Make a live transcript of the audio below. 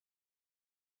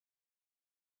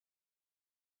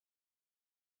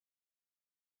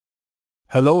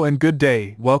Hello and good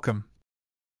day, welcome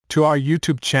to our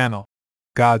YouTube channel,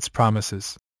 God's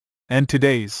Promises. And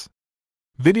today's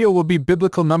video will be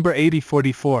biblical number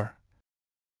 8044,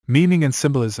 Meaning and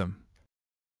Symbolism.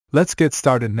 Let's get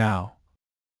started now.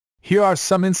 Here are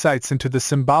some insights into the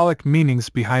symbolic meanings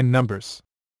behind numbers.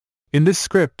 In this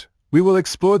script, we will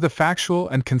explore the factual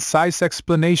and concise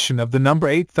explanation of the number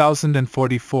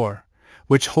 8044,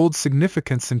 which holds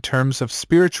significance in terms of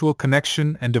spiritual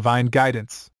connection and divine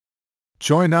guidance.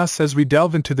 Join us as we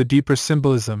delve into the deeper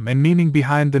symbolism and meaning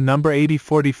behind the number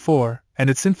 8044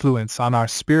 and its influence on our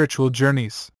spiritual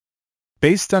journeys.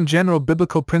 Based on general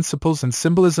biblical principles and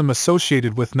symbolism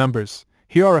associated with numbers,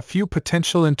 here are a few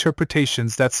potential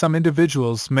interpretations that some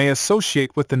individuals may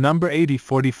associate with the number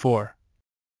 8044.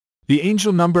 The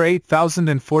angel number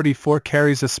 8044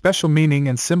 carries a special meaning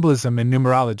and symbolism in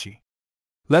numerology.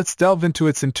 Let's delve into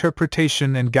its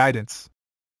interpretation and guidance.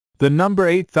 The number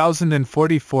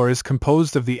 8044 is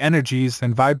composed of the energies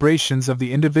and vibrations of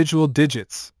the individual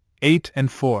digits, 8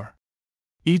 and 4.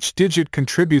 Each digit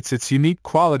contributes its unique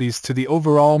qualities to the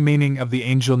overall meaning of the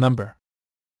angel number.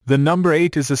 The number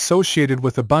 8 is associated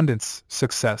with abundance,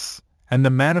 success, and the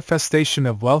manifestation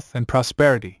of wealth and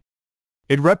prosperity.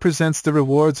 It represents the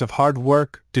rewards of hard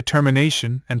work,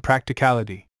 determination, and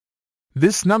practicality.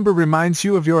 This number reminds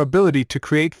you of your ability to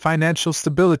create financial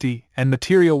stability and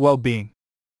material well-being.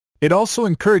 It also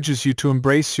encourages you to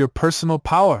embrace your personal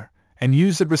power and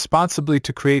use it responsibly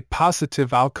to create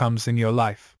positive outcomes in your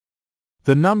life.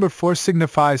 The number 4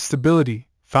 signifies stability,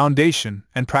 foundation,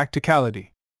 and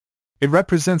practicality. It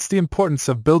represents the importance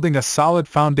of building a solid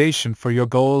foundation for your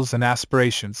goals and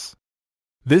aspirations.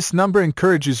 This number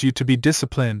encourages you to be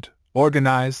disciplined,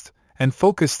 organized, and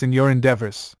focused in your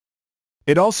endeavors.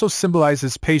 It also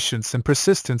symbolizes patience and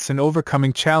persistence in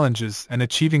overcoming challenges and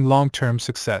achieving long-term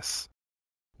success.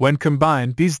 When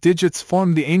combined, these digits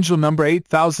form the angel number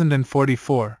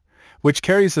 8044, which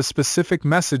carries a specific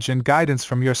message and guidance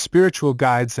from your spiritual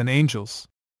guides and angels.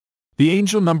 The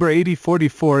angel number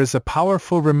 8044 is a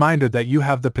powerful reminder that you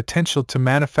have the potential to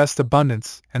manifest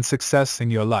abundance and success in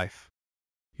your life.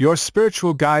 Your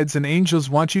spiritual guides and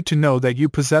angels want you to know that you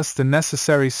possess the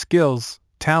necessary skills,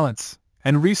 talents,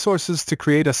 and resources to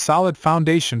create a solid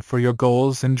foundation for your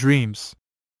goals and dreams.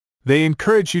 They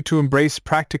encourage you to embrace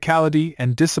practicality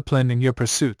and discipline in your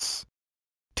pursuits.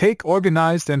 Take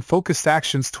organized and focused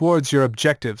actions towards your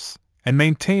objectives, and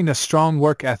maintain a strong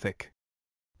work ethic.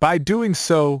 By doing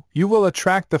so, you will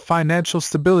attract the financial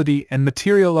stability and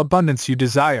material abundance you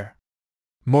desire.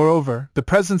 Moreover, the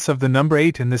presence of the number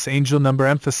 8 in this angel number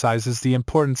emphasizes the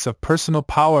importance of personal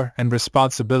power and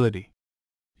responsibility.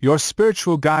 Your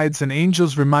spiritual guides and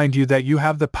angels remind you that you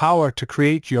have the power to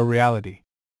create your reality.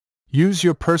 Use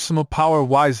your personal power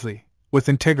wisely, with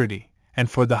integrity, and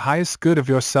for the highest good of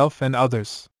yourself and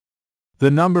others.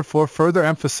 The number 4 further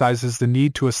emphasizes the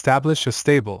need to establish a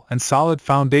stable and solid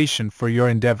foundation for your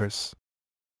endeavors.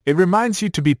 It reminds you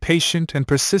to be patient and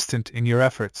persistent in your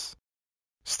efforts.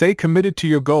 Stay committed to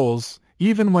your goals,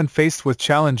 even when faced with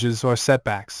challenges or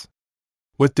setbacks.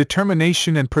 With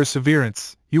determination and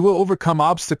perseverance, you will overcome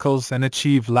obstacles and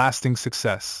achieve lasting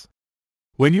success.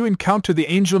 When you encounter the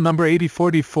angel number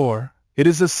 8044, it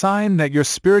is a sign that your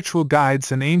spiritual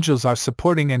guides and angels are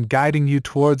supporting and guiding you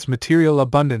towards material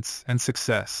abundance and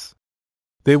success.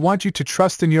 They want you to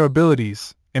trust in your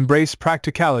abilities, embrace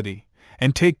practicality,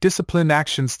 and take disciplined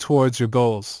actions towards your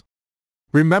goals.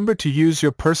 Remember to use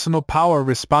your personal power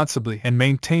responsibly and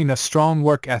maintain a strong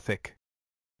work ethic.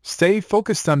 Stay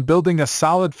focused on building a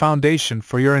solid foundation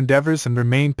for your endeavors and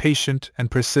remain patient and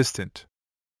persistent.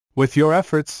 With your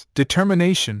efforts,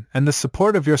 determination, and the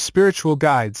support of your spiritual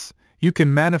guides, you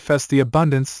can manifest the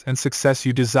abundance and success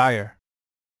you desire.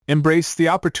 Embrace the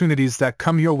opportunities that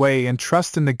come your way and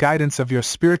trust in the guidance of your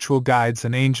spiritual guides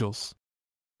and angels.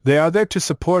 They are there to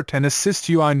support and assist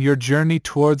you on your journey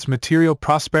towards material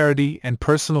prosperity and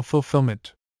personal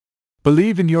fulfillment.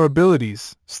 Believe in your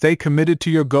abilities, stay committed to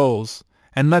your goals,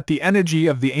 and let the energy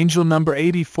of the angel number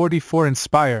 8044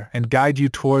 inspire and guide you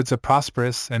towards a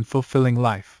prosperous and fulfilling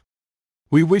life.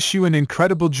 We wish you an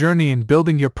incredible journey in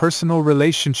building your personal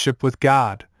relationship with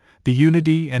God, the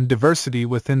unity and diversity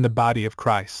within the body of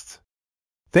Christ.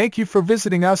 Thank you for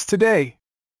visiting us today.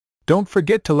 Don't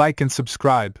forget to like and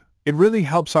subscribe, it really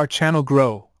helps our channel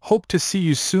grow. Hope to see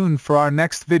you soon for our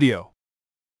next video.